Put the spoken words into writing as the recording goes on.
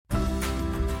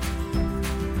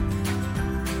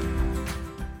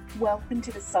Welcome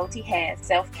to the Salty Hair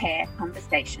Self-Care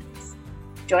Conversations.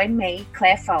 Join me,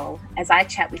 Claire Foll, as I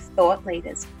chat with thought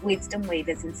leaders, wisdom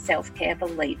weavers and self-care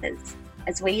believers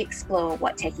as we explore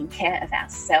what taking care of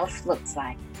ourselves looks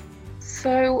like.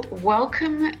 So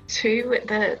welcome to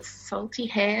the Salty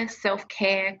Hair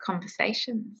Self-Care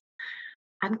Conversations.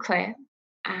 I'm Claire,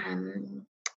 and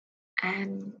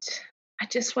I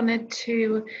just wanted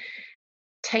to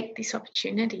take this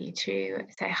opportunity to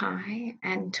say hi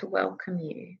and to welcome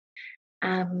you.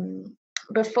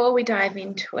 Before we dive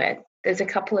into it, there's a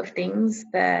couple of things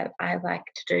that I like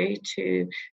to do to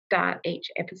start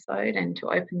each episode and to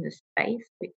open the space,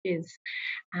 which is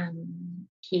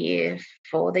here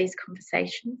for these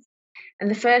conversations. And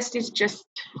the first is just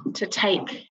to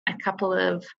take a couple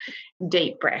of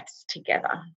deep breaths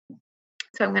together.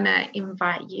 So I'm going to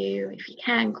invite you, if you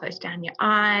can, close down your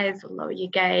eyes or lower your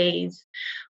gaze,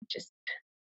 just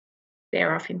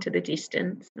stare off into the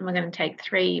distance. And we're going to take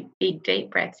 3 big deep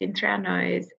breaths in through our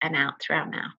nose and out through our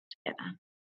mouth together.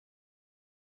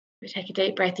 We take a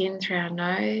deep breath in through our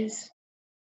nose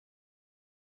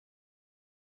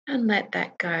and let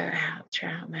that go out through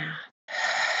our mouth.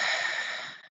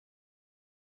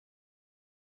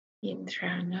 In through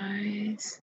our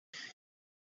nose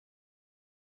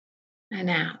and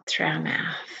out through our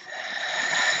mouth.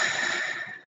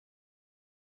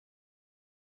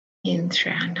 In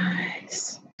through our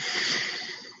nose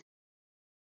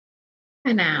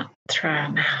and out through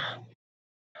our mouth.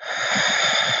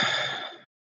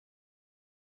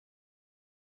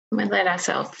 We let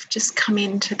ourselves just come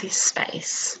into this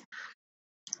space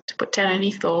to put down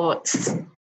any thoughts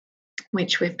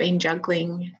which we've been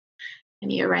juggling,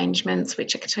 any arrangements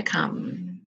which are to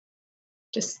come.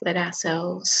 Just let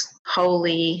ourselves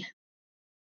wholly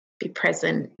be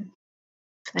present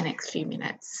for the next few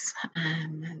minutes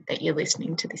that you're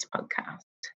listening to this podcast.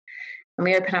 And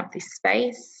we open up this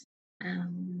space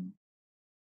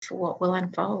for what will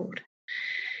unfold.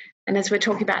 And as we're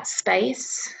talking about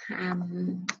space,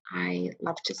 I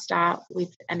love to start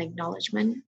with an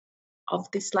acknowledgement of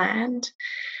this land.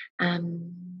 I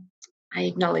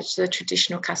acknowledge the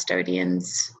traditional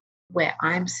custodians where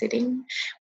I'm sitting,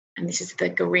 and this is the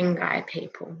Guringai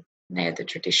people. They are the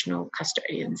traditional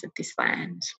custodians of this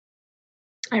land.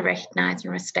 I recognise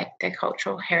and respect their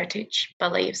cultural heritage,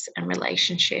 beliefs and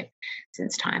relationship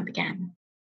since time began.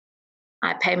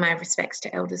 I pay my respects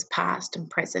to elders past and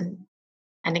present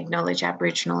and acknowledge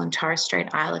Aboriginal and Torres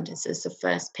Strait Islanders as the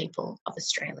first people of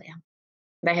Australia.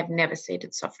 They have never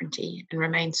ceded sovereignty and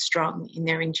remain strong in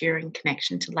their enduring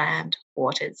connection to land,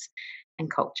 waters and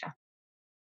culture.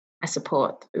 I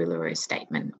support the Uluru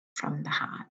Statement from the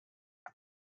heart.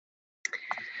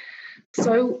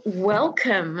 So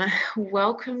welcome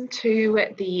to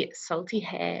the Salty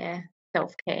Hair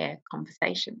Self-Care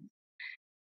Conversation.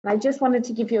 I just wanted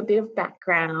to give you a bit of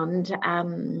background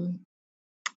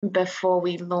before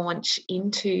we launch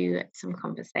into some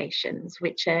conversations,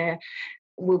 which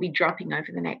will be dropping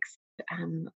over the next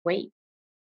week.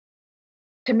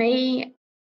 To me,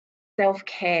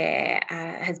 self-care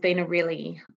has been a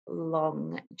really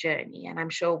long journey, and I'm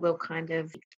sure we'll kind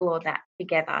of explore that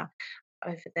together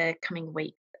over the coming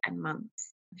weeks and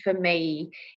months. For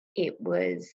me, it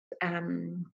was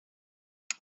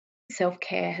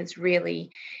self-care has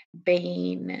really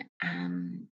been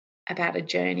about a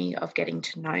journey of getting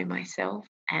to know myself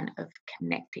and of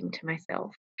connecting to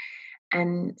myself.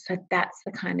 And so that's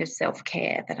the kind of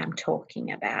self-care that I'm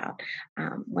talking about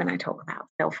when I talk about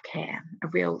self-care, a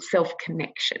real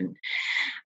self-connection.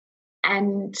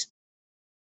 And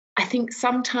I think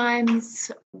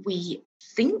sometimes we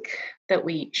think that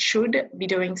we should be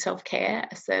doing self-care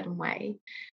a certain way,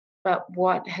 but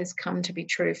what has come to be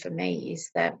true for me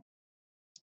is that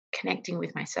connecting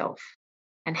with myself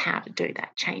and how to do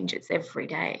that changes every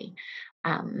day.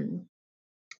 And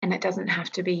it doesn't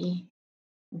have to be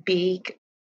big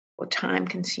or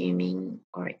time-consuming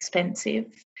or expensive.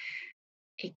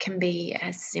 It can be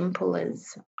as simple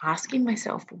as asking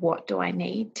myself, what do I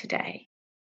need today?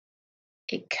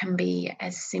 It can be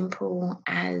as simple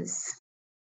as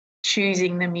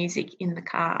choosing the music in the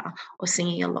car or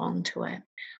singing along to it.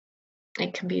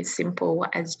 It can be as simple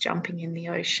as jumping in the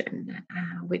ocean,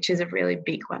 which is a really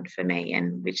big one for me,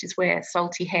 and which is where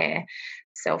Salty Hair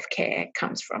self-care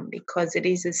comes from, because it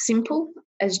is as simple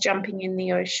as jumping in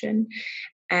the ocean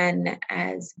and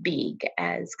as big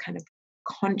as kind of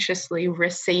consciously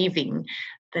receiving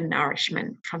the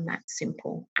nourishment from that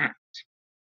simple act.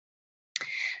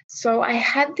 So I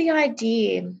had the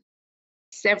idea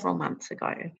several months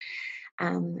ago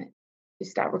to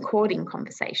start recording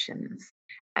conversations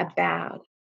about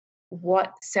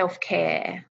what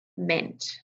self-care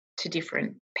meant to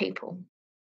different people.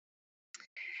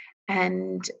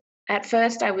 And at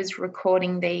first, I was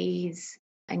recording these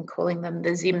and calling them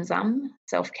the Zimzum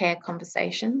self-care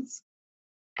conversations.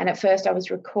 And at first, I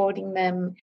was recording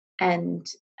them and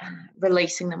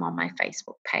releasing them on my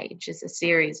Facebook page as a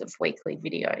series of weekly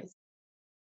videos.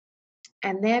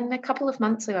 And then a couple of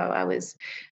months ago, I was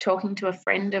talking to a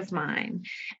friend of mine,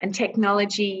 and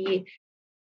technology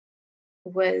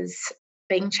was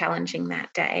being challenging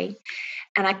that day.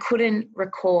 And I couldn't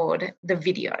record the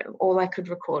video. All I could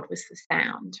record was the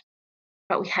sound.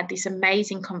 But we had this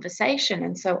amazing conversation.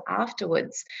 And so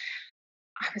afterwards,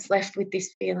 I was left with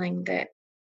this feeling that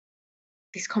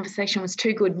this conversation was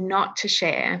too good not to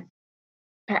share.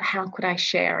 But how could I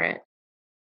share it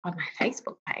on my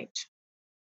Facebook page?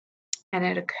 And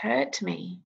it occurred to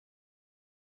me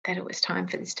that it was time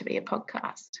for this to be a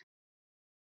podcast.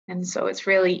 And so it's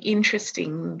really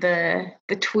interesting the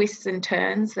twists and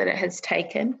turns that it has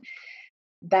taken,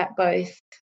 that both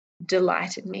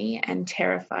delighted me and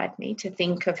terrified me to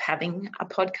think of having a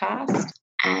podcast.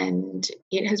 And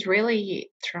it has really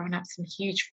thrown up some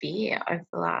huge fear over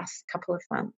the last couple of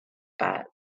months. But,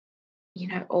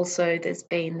 also there's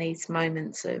been these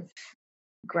moments of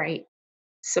great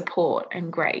support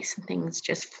and grace and things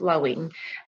just flowing.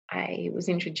 I was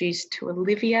introduced to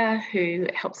Olivia, who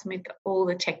helps me with all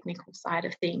the technical side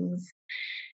of things.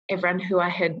 Everyone who I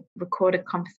had recorded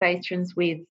conversations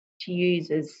with to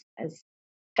use as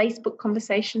Facebook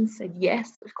conversations said,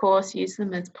 yes, of course, use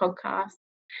them as podcasts.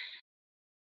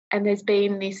 And there's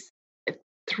been this,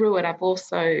 through it, I've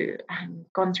also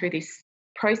gone through this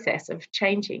process of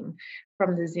changing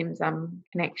from the Zimzum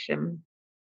connection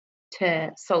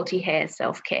to salty hair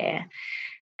self-care.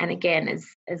 And again, as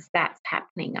that's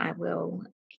happening, I will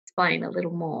explain a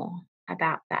little more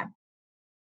about that.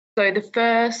 So the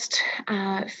first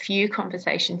few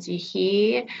conversations you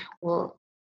hear,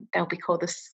 they'll be called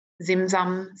the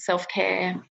Zimzum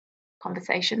self-care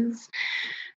conversations.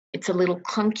 It's a little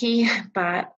clunky,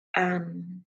 but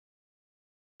I'm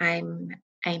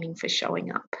aiming for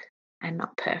showing up and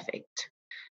not perfect.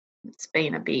 It's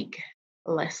been a big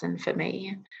lesson for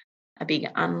me, a big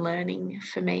unlearning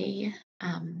for me,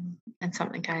 and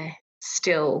something I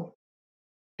still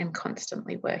am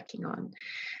constantly working on.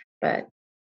 But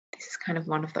this is kind of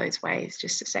one of those ways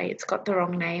just to say it's got the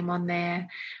wrong name on there.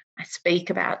 I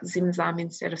speak about Zimzum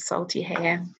instead of salty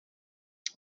hair,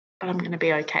 but I'm going to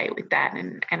be okay with that.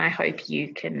 And I hope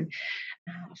you can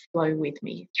flow with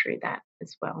me through that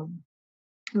as well.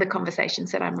 The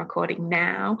conversations that I'm recording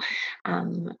now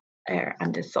are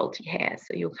under salty hair,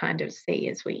 so you'll kind of see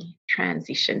as we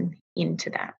transition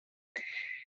into that.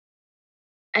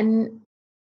 And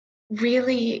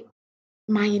really,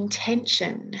 my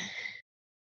intention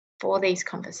for these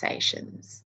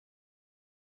conversations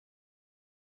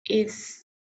is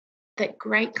that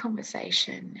great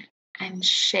conversation and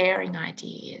sharing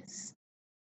ideas,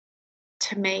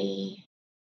 to me,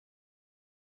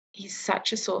 is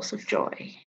such a source of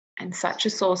joy and such a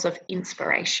source of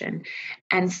inspiration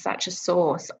and such a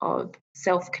source of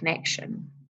self-connection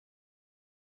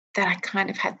that I kind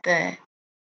of had the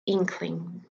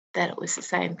inkling that it was the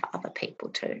same for other people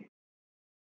too.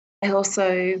 I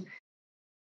also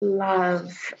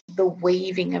love the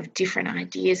weaving of different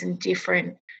ideas and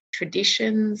different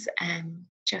traditions and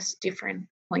just different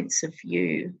points of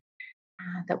view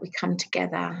that we come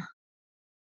together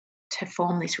to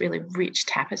form this really rich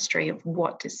tapestry of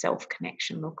what does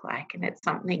self-connection look like. And it's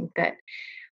something that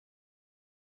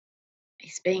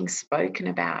is being spoken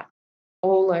about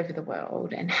all over the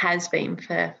world and has been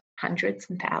for hundreds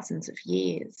and thousands of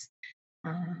years.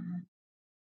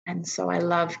 And so I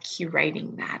love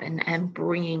curating that and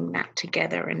bringing that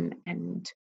together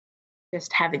and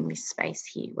just having this space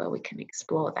here where we can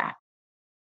explore that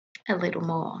a little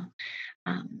more.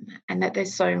 And that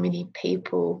there's so many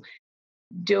people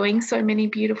doing so many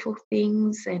beautiful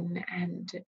things and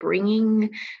bringing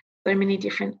so many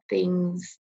different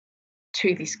things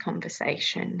to this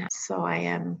conversation. So I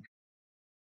am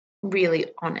really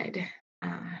honoured,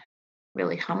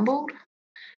 really humbled,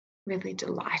 really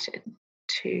delighted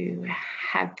to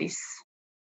have this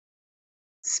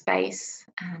space,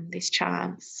 this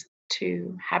chance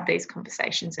to have these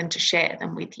conversations and to share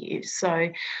them with you. So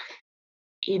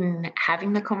in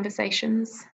having the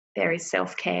conversations, there is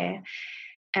self-care.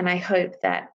 And I hope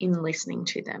that in listening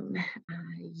to them,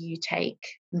 you take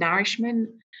nourishment,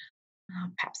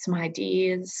 perhaps some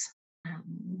ideas,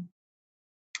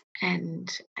 and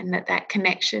that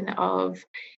connection of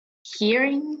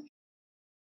hearing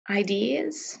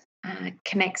ideas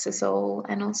connects us all,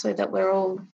 and also that we're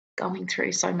all going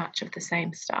through so much of the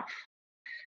same stuff.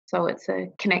 So it's a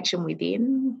connection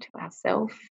within to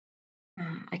ourselves,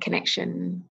 a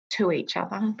connection to each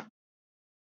other,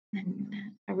 and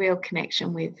a real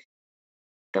connection with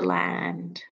the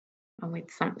land and with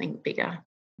something bigger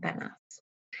than us.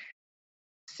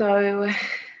 So I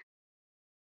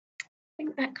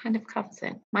think that kind of covers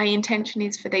it. My intention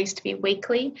is for these to be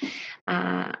weekly.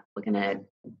 We're going to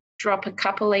drop a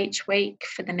couple each week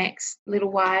for the next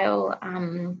little while,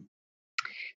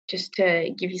 just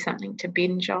to give you something to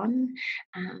binge on,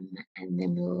 and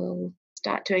then we'll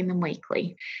start doing them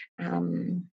weekly.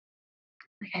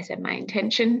 Like I said, my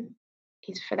intention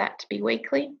is for that to be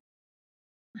weekly.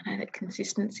 I know that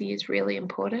consistency is really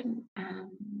important.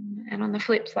 And on the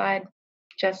flip side,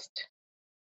 just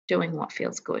doing what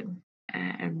feels good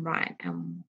and right,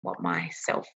 and what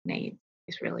myself needs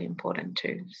is really important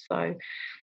too. So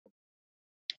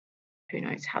who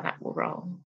knows how that will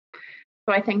roll.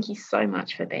 So I thank you so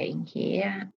much for being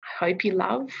here. I hope you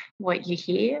love what you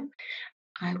hear.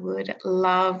 I would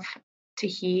love to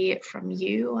hear from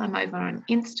you. I'm over on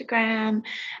Instagram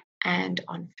and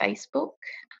on Facebook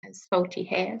as Salty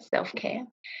Hair Self-Care.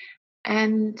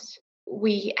 And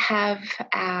we have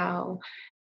our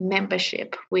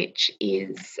membership, which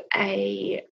is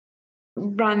a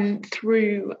run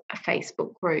through a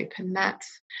Facebook group, and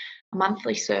that's a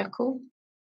monthly circle,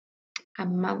 a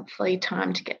monthly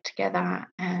time to get together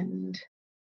and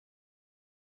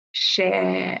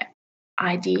share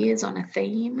ideas on a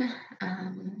theme,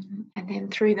 and then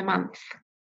through the month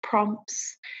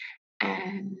prompts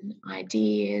and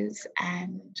ideas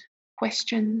and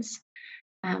questions.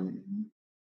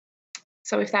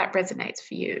 So if that resonates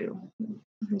for you,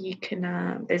 you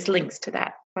can, there's links to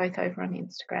that both over on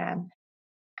Instagram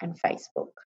and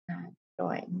Facebook.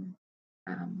 Join.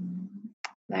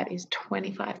 That is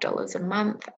 $25 a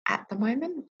month at the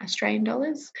moment, Australian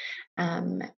dollars,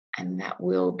 and that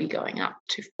will be going up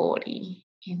to $40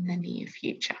 in the near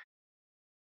future.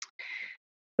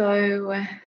 So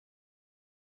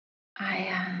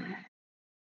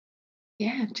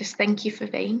just thank you for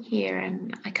being here,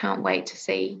 and I can't wait to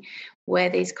see where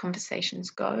these conversations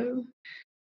go.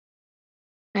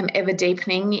 I'm ever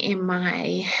deepening in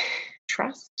my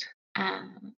trust,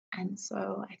 and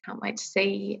so I can't wait to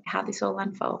see how this all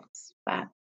unfolds. But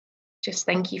just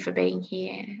thank you for being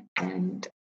here, and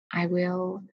I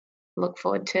will look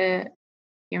forward to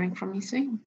hearing from you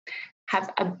soon.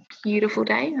 Have a beautiful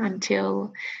day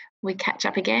until we catch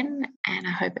up again, and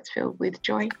I hope it's filled with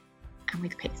joy and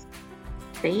with peace.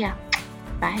 See ya.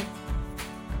 Bye.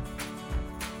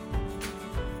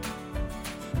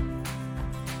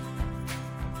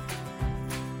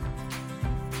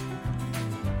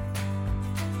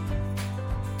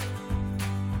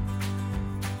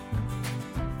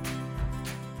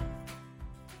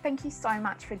 Thank you so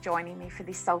much for joining me for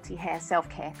this Salty Hair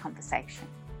Self-Care conversation.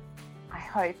 I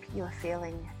hope you are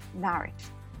feeling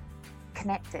nourished,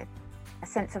 connected, a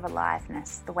sense of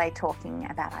aliveness, the way talking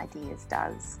about ideas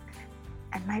does.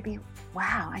 And maybe,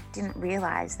 wow, I didn't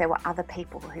realise there were other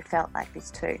people who felt like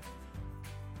this too.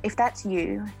 If that's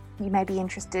you, you may be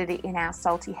interested in our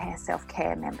Salty Hair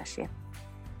Self-Care membership,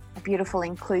 a beautiful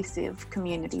inclusive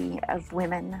community of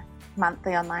women,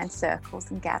 monthly online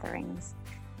circles and gatherings,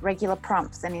 regular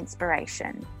prompts and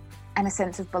inspiration, and a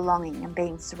sense of belonging and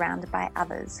being surrounded by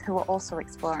others who are also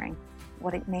exploring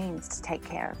what it means to take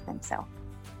care of themselves.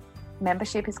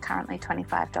 Membership is currently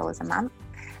 $25 a month,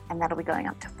 and that'll be going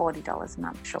up to $40 a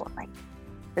month shortly.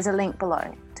 There's a link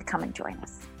below to come and join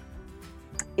us.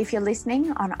 If you're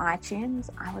listening on iTunes,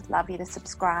 I would love you to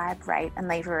subscribe, rate, and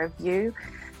leave a review.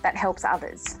 That helps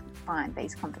others find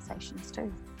these conversations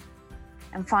too.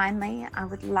 And finally, I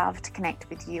would love to connect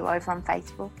with you over on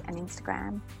Facebook and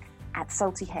Instagram at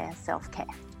Salty Hair Self-Care.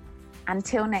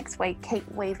 Until next week, keep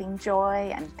weaving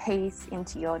joy and peace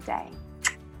into your day.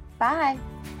 Bye.